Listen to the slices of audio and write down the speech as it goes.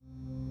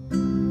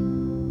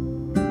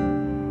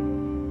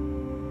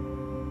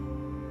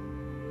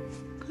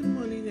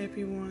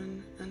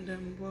everyone,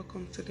 and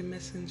welcome to the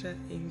Messenger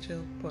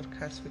Angel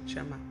podcast with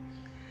Chama.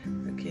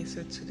 Okay,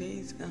 so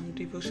today's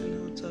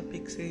devotional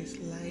topic says,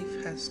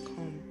 Life has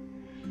come.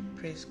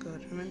 Praise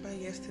God. Remember,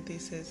 yesterday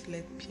says,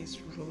 Let peace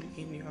rule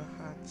in your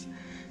hearts,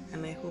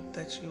 and I hope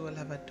that you will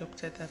have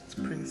adopted that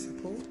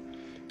principle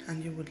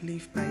and you would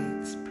live by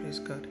it. Praise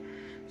God.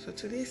 So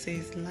today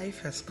says,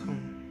 Life has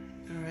come.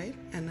 All right,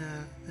 and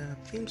our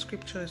theme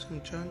scripture is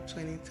from John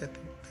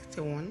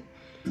 20:31.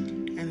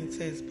 And it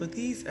says, But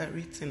these are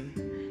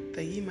written,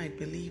 that ye might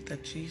believe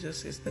that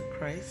Jesus is the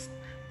Christ,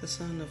 the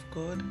Son of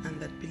God,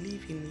 and that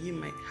believing ye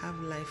might have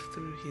life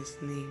through his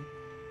name.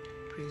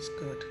 Praise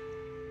God.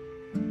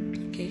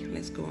 Okay,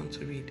 let's go on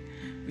to read.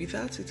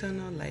 Without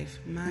eternal life,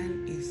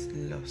 man is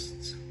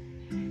lost.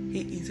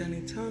 He is an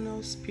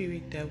eternal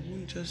spirit that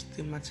won't just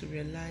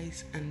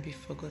dematerialize and be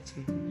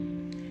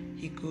forgotten.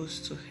 He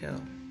goes to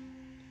hell.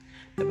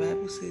 The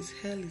Bible says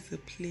hell is a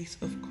place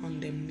of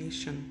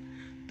condemnation,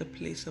 the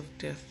place of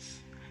death,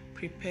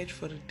 prepared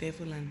for the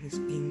devil and his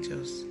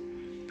angels.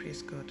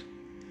 Praise God.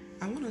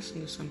 I want us to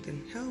know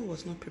something. Hell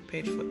was not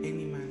prepared for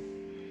any man.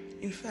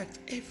 In fact,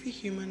 every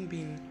human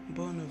being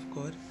born of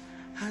God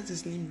has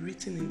his name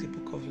written in the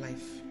book of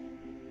life.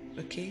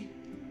 Okay?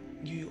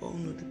 You all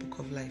know the book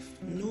of life.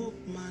 No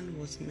man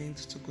was meant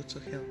to go to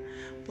hell.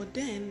 But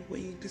then,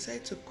 when you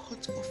decide to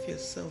cut off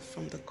yourself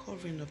from the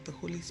covering of the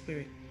Holy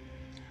Spirit,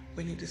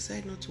 when you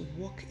decide not to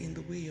walk in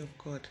the way of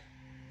God,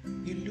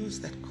 you lose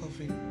that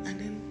covering, and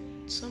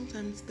then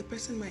sometimes the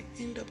person might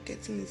end up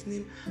getting his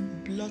name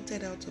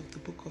blotted out of the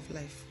book of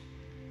life.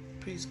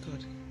 Praise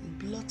God.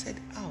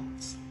 Blotted out.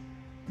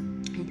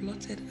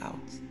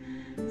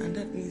 And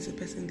that means the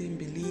person didn't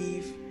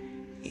believe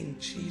in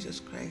Jesus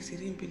Christ. He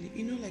didn't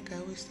believe. Like I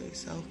always say,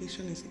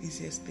 salvation is the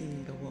easiest thing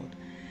in the world.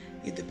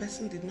 If the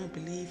person did not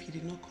believe, he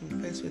did not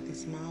confess with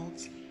his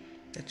mouth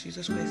that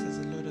Jesus Christ is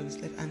the Lord of his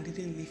life and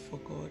didn't live for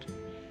God,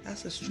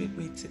 that's a straight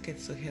way to get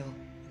to hell.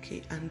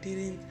 Okay, and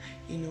didn't,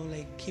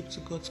 keep to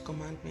God's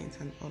commandments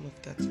and all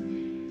of that.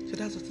 So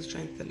that's what it's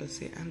trying to tell us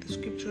here. And the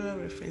scriptural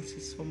reference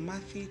is from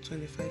Matthew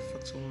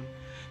 25:41.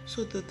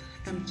 So the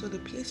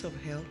place of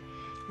hell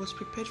was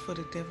prepared for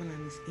the devil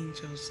and his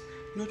angels,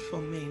 not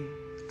for men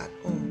at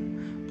all.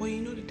 But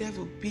the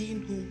devil,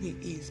 being whom he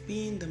is,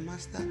 being the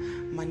master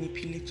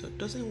manipulator,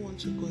 doesn't want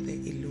to go there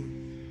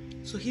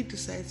alone. So he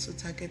decides to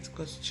target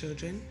God's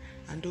children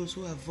and those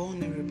who are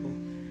vulnerable.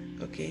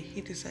 Okay, he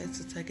decides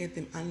to target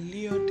them and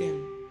lure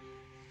them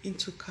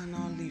into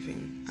carnal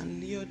living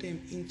and lure them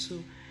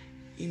into,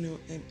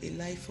 a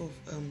life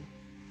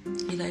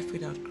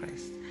without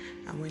Christ.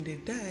 And when they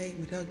die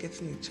without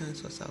getting a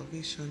chance for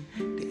salvation,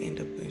 they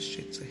end up going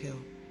straight to hell.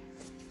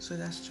 So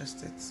that's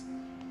just it.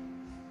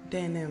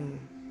 Then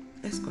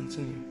let's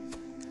continue.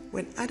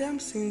 When Adam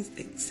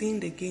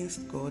sinned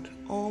against God,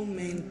 all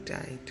men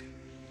died.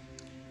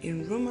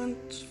 In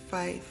Romans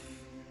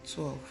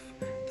 5:12,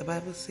 the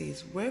Bible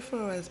says,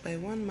 Wherefore as by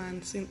one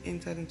man sin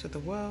entered into the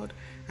world,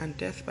 and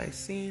death by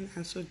sin,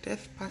 and so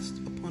death passed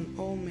upon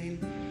all men,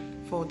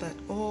 for that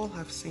all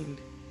have sinned.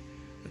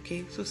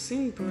 Okay, so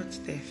sin brought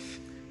death.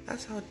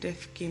 That's how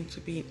death came to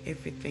be in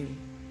everything.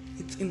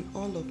 It's in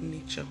all of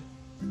nature.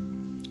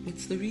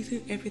 It's the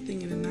reason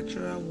everything in the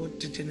natural world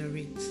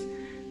degenerates.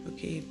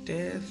 Okay,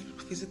 death,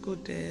 physical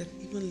death,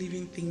 even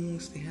living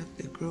things,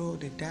 they grow,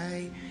 they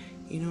die,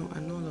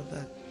 and all of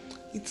that.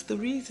 It's the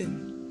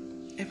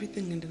reason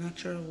everything in the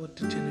natural world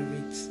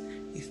degenerates.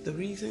 It's the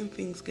reason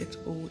things get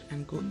old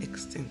and go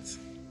extinct,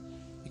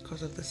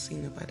 because of the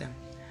sin of Adam.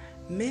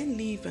 Men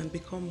live and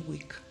become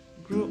weak,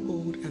 grow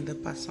old, and they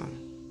pass on.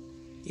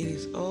 It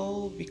is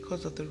all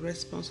because of the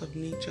response of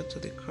nature to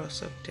the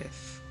curse of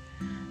death.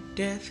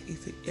 Death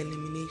is the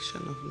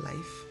elimination of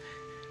life,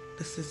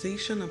 the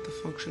cessation of the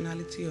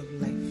functionality of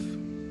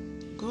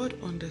life. God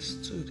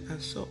understood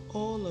and saw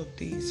all of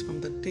these from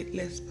the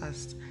dateless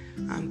past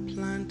and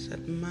planned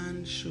that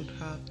man should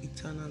have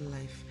eternal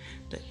life,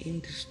 the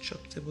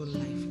indestructible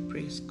life.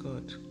 Praise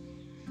God.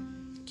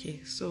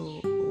 Okay,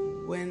 so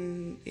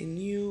when a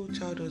new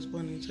child was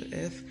born into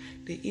earth,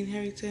 they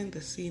inherited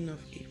the sin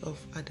of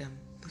Adam.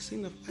 The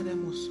sin of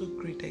Adam was so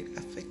great that it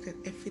affected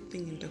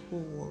everything in the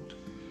whole world.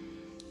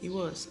 It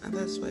was, and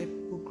that's why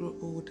people grow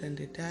old and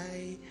they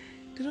die.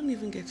 They don't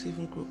even get to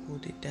grow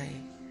old, they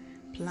die.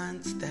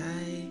 Plants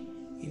die,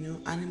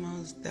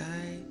 animals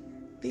die.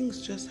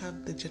 Things just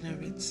have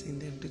degenerates in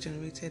them,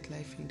 degenerated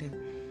life in them.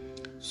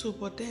 So,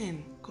 but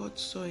then God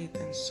saw it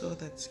and saw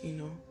that,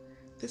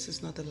 this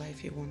is not the life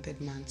he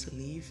wanted man to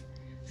live.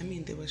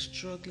 They were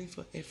struggling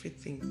for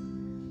everything.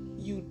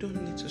 You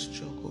don't need to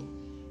struggle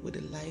with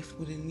a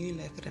new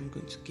life that I'm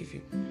going to give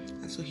you.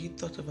 And so he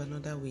thought of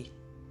another way.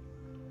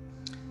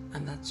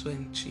 And that's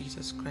when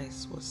Jesus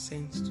Christ was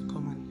sent to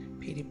come and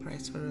pay the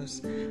price for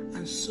us.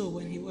 And so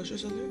when he was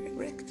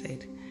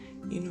resurrected,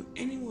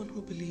 anyone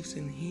who believes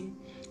in him,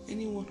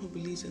 anyone who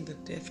believes in the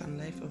death and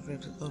life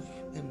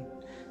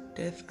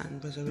death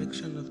and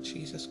resurrection of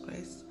Jesus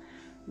Christ,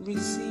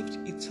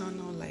 received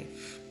eternal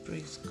life.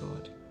 Praise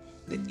God.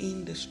 The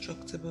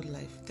indestructible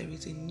life. There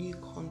is a new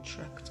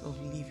contract of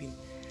living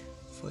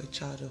for a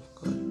child of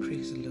God.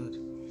 Praise the Lord.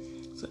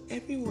 So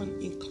everyone,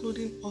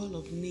 including all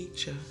of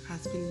nature,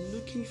 has been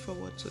looking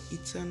forward to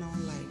eternal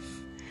life.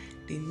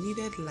 They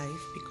needed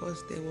life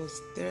because there was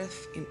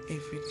death in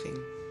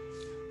everything.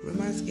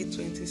 Romans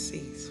 8:20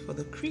 says, "For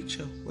the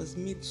creature was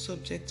made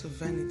subject to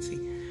vanity,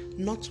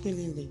 not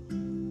willingly,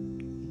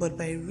 but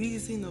by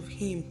reason of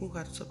him who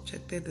had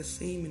subjected the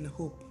same in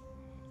hope."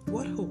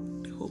 What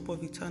hope? The hope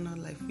of eternal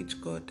life,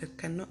 which God, that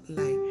cannot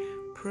lie,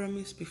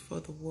 promised before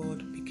the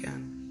world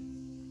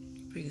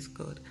began. Praise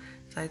God.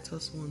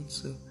 Titus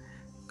 1:2.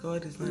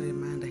 God is not a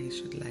man that he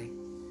should lie.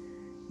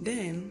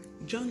 Then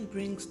John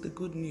brings the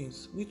good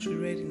news, which we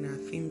read in our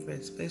theme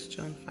verse. 1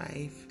 John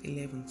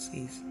 5:11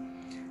 says,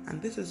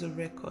 "And this is a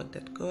record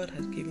that God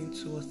has given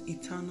to us,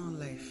 eternal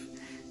life.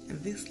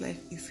 And this life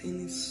is in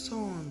his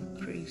Son."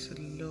 Praise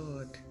the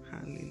Lord.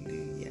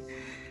 Hallelujah.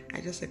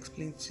 I just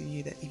explained to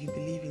you that if you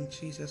believe in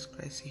Jesus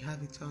Christ, you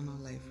have eternal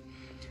life.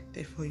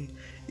 Therefore,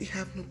 you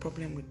have no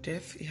problem with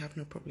death. You have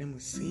no problem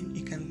with sin.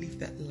 You can live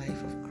that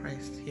life of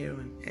Christ here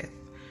on earth.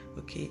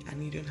 Okay?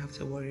 And you don't have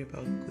to worry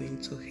about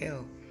going to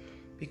hell,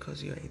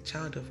 because you're a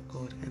child of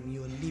God and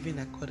you're living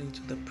according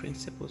to the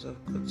principles of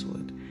God's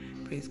word.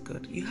 Praise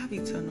God. You have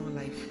eternal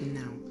life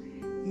now,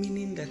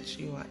 meaning that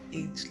you are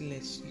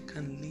ageless. You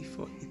can live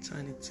for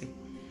eternity.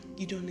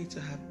 You don't need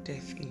to have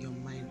death in your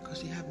mind,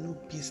 because you have no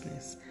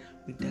business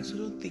with that. So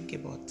don't think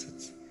about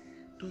it.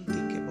 Don't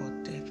think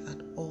about death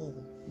at all.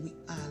 We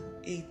are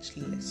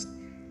ageless.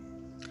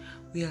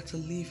 We are to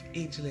live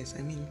ageless.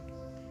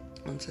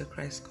 Until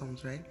Christ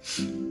comes, right?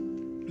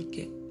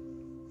 Okay.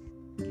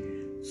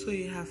 So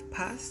you have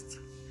passed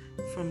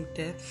from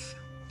death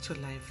to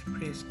life.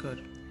 Praise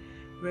God.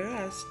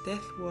 Whereas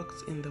death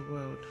works in the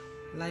world,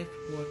 life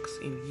works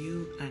in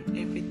you and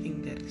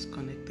everything that is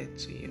connected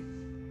to you.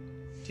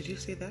 Did you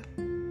say that?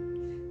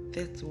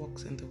 Death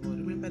works in the world.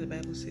 Remember, the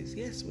Bible says,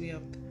 yes, we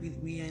are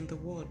in the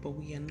world, but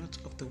we are not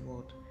of the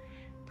world.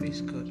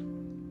 Praise God.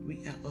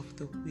 We are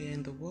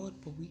in the world,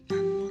 but we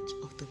are not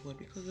of the world,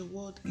 because the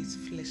world is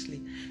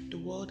fleshly. The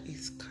world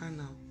is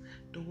carnal.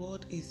 The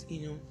world is,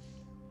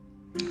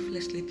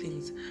 fleshly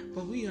things.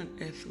 But we on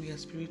earth, we are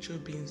spiritual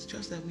beings,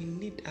 just that we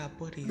need our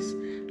bodies,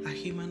 our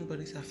human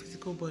bodies, our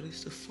physical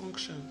bodies to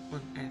function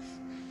on earth.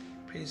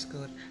 Praise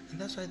God. And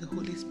that's why the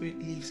Holy Spirit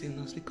lives in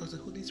us, because the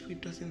Holy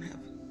Spirit doesn't have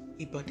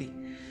a body.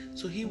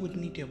 So he would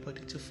need your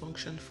body to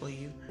function for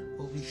you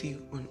or with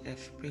you on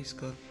earth. Praise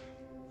God.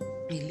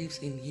 He lives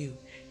in you.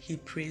 He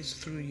prays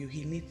through you.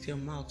 He needs your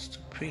mouth to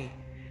pray.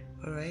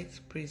 Alright?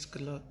 Praise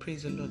the Lord.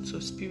 Praise the Lord. So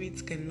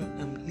spirits cannot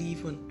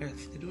live on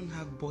earth. They don't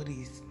have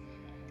bodies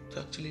to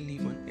actually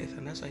live on earth,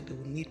 and that's why they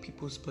will need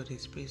people's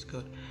bodies. Praise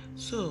God.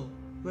 So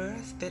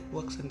whereas death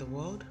works in the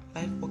world,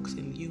 life works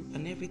in you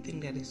and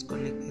everything that is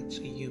connected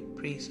to you.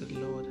 Praise the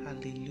Lord.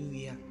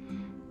 Hallelujah.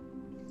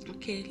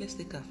 Okay, let's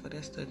take our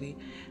further study.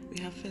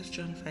 We have 1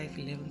 John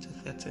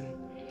 5:11-13.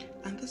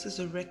 "And this is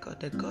a record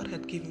that God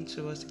had given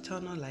to us,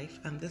 eternal life,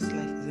 and this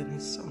life is in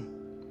his Son.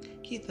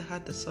 He that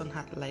had the Son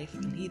had life,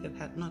 and he that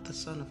had not the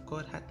Son of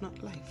God had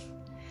not life.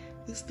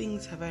 These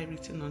things have I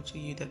written unto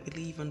you that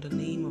believe on the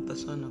name of the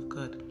Son of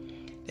God,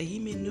 that ye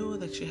may know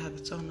that you have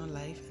eternal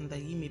life, and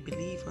that ye may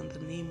believe on the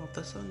name of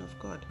the Son of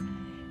God."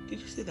 Did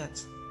you see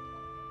that?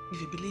 If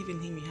you believe in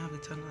him, you have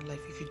eternal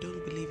life. If you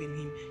don't believe in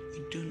him,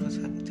 you do not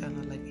have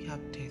eternal life. You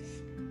have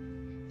death.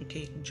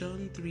 Okay,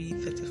 John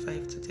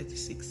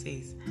 3:35-36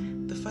 says,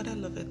 "The Father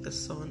loveth the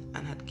Son,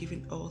 and hath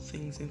given all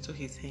things into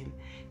his hand.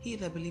 He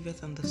that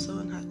believeth on the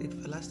Son hath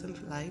everlasting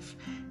life,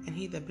 and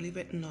he that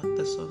believeth not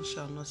the Son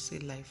shall not see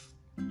life,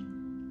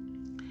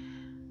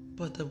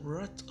 but the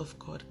wrath of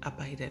God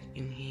abideth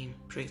in him."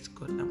 Praise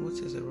God. And what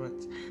is the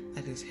wrath?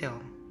 That is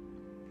hell.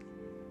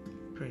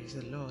 Praise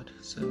the Lord.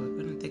 So we're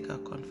going to take our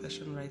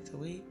confession right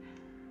away.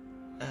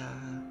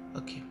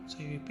 Okay, so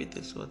you repeat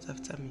these words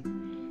after me.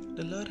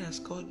 "The Lord has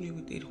called me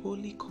with a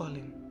holy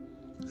calling,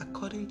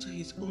 according to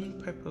his own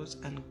purpose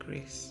and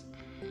grace.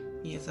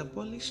 He has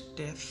abolished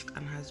death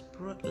and has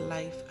brought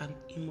life and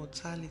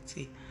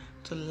immortality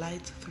to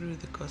light through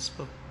the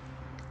gospel.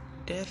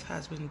 Death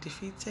has been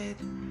defeated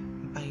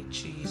by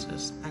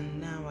Jesus, and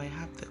now I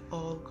have the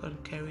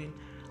all-conquering,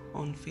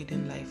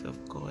 unfading life of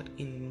God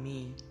in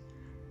me.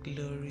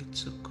 Glory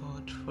to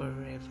God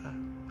forever."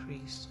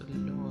 Praise the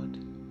Lord.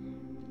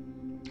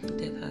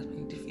 Death has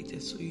been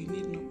defeated, so you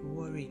need not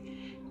worry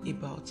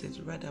about it.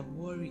 Rather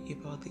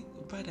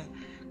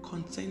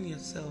concern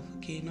yourself.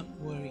 Okay, not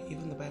worry.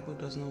 Even the Bible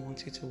does not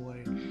want you to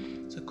worry.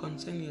 So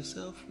concern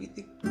yourself with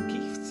the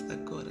gifts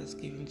that God has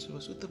given to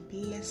us, with the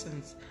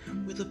blessings,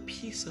 with the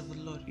peace of the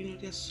Lord.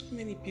 There's so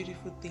many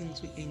beautiful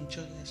things we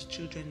enjoy as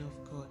children of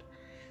God.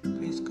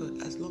 Praise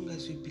God. As long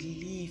as you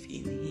believe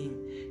in him,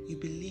 you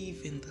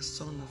believe in the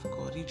Son of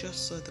God. You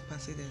just saw the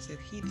passage that said,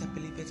 "He that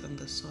believeth on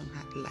the Son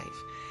hath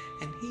life,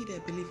 and he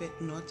that believeth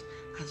not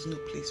has no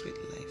place with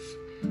life."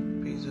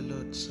 Praise the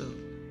Lord. So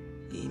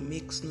it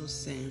makes no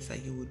sense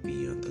that you would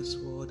be on this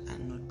world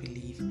and not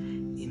believe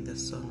in the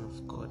Son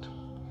of God.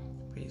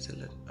 Praise the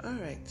Lord.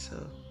 Alright,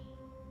 so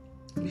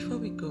before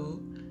we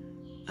go,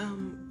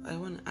 I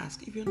want to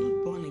ask, if you're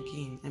not born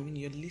again,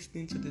 you're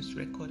listening to this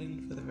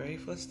recording for the very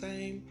first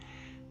time,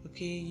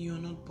 Okay, you are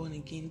not born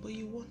again, but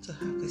you want to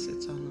have this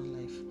eternal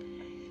life.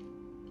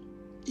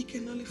 You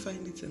can only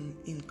find it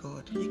in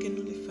God. You can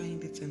only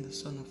find it in the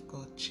Son of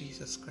God,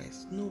 Jesus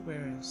Christ.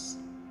 Nowhere else.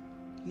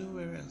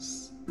 Nowhere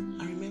else.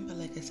 And remember,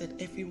 like I said,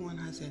 everyone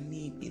has a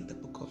name in the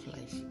book of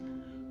life.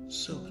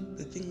 So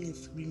the thing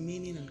is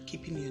remaining and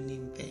keeping your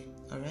name there.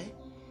 Alright?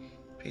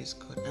 Praise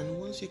God. And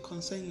once you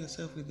concern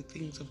yourself with the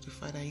things of the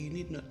Father, you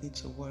need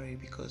to worry,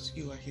 because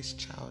you are His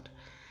child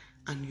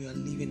and you are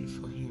living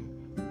for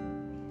Him.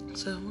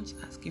 So I want to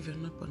ask, if you're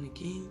not born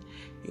again,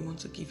 you want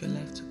to give your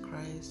life to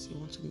Christ, you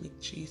want to make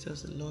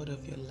Jesus the Lord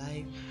of your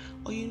life,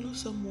 or you know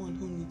someone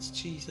who needs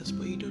Jesus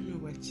but you don't know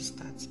where to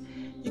start,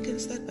 you can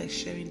start by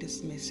sharing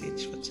this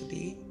message for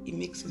today. It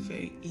makes it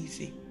very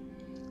easy.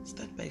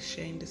 Start by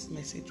sharing this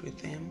message with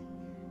them,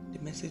 the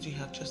message you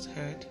have just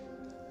heard,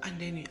 and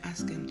then you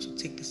ask them to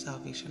take the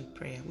salvation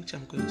prayer, which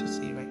I'm going to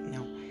say right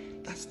now.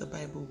 That's the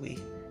Bible way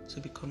to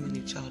becoming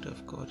a child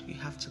of God. You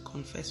have to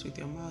confess with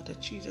your mouth that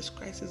Jesus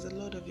Christ is the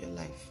Lord of your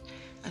life,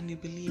 and you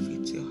believe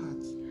it to your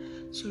heart.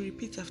 So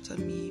repeat after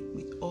me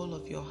with all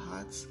of your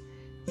hearts.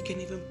 You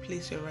can even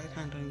place your right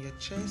hand on your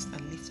chest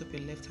and lift up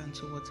your left hand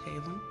towards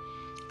heaven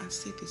and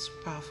say these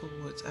powerful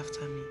words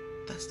after me.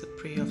 That's the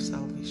prayer of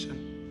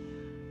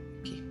salvation.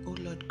 Okay. Oh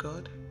Lord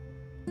God,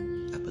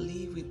 I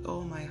believe with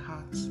all my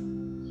heart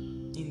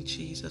in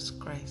Jesus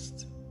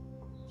Christ,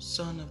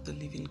 Son of the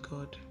living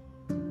God.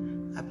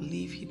 I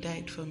believe He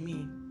died for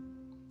me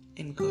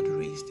and God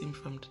raised Him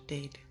from the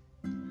dead.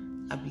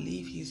 I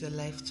believe He is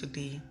alive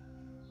today.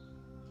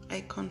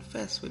 I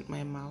confess with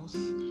my mouth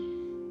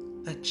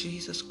that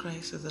Jesus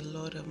Christ is the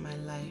Lord of my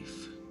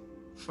life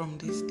from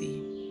this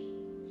day.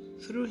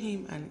 Through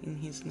Him and in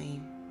His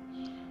name,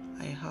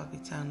 I have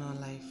eternal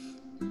life.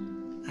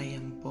 I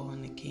am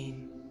born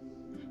again.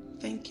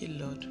 Thank you,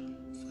 Lord,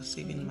 for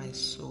saving my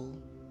soul.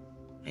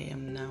 I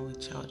am now a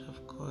child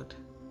of God.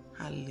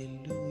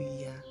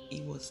 Hallelujah.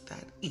 It was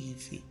that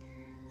easy.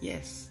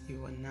 Yes,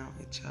 you are now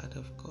a child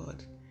of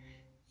God.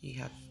 You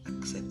have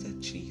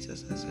accepted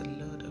Jesus as your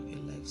Lord of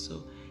your life.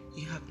 So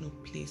you have no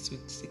place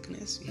with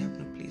sickness. You have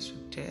no place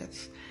with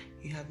death.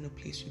 You have no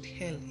place with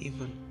hell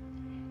even.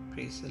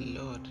 Praise the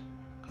Lord.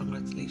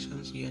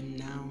 Congratulations, you are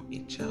now a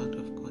child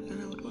of God.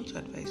 And I would want to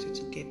advise you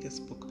to get this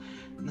book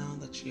now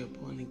that you are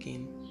born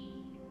again.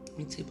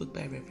 It's a book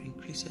by Reverend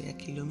Chris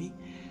Oyakilomi.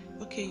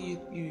 Okay,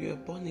 you are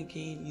born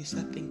again, you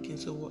start thinking,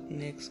 so what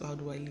next? How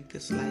do I live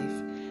this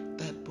life?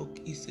 That book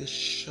is a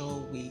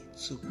sure way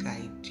to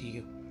guide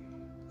you.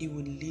 It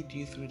will lead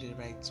you through the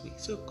right way.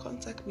 So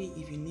contact me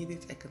if you need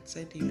it. I can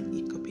send you an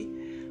e-copy,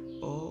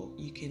 or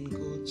you can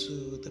go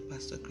to the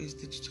Pastor Chris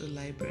Digital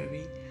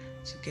Library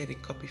to get a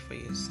copy for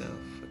yourself.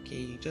 Okay,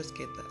 you just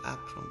get the app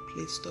from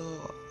Play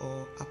Store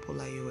or Apple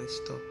iOS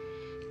Store,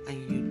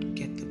 and you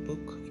get the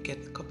book, you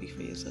get the copy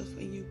for yourself,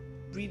 and you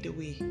read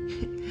away.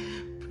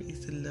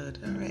 Praise the Lord.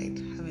 All right,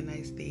 have a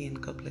nice day,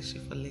 and God bless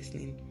you for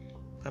listening.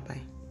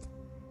 Bye-bye.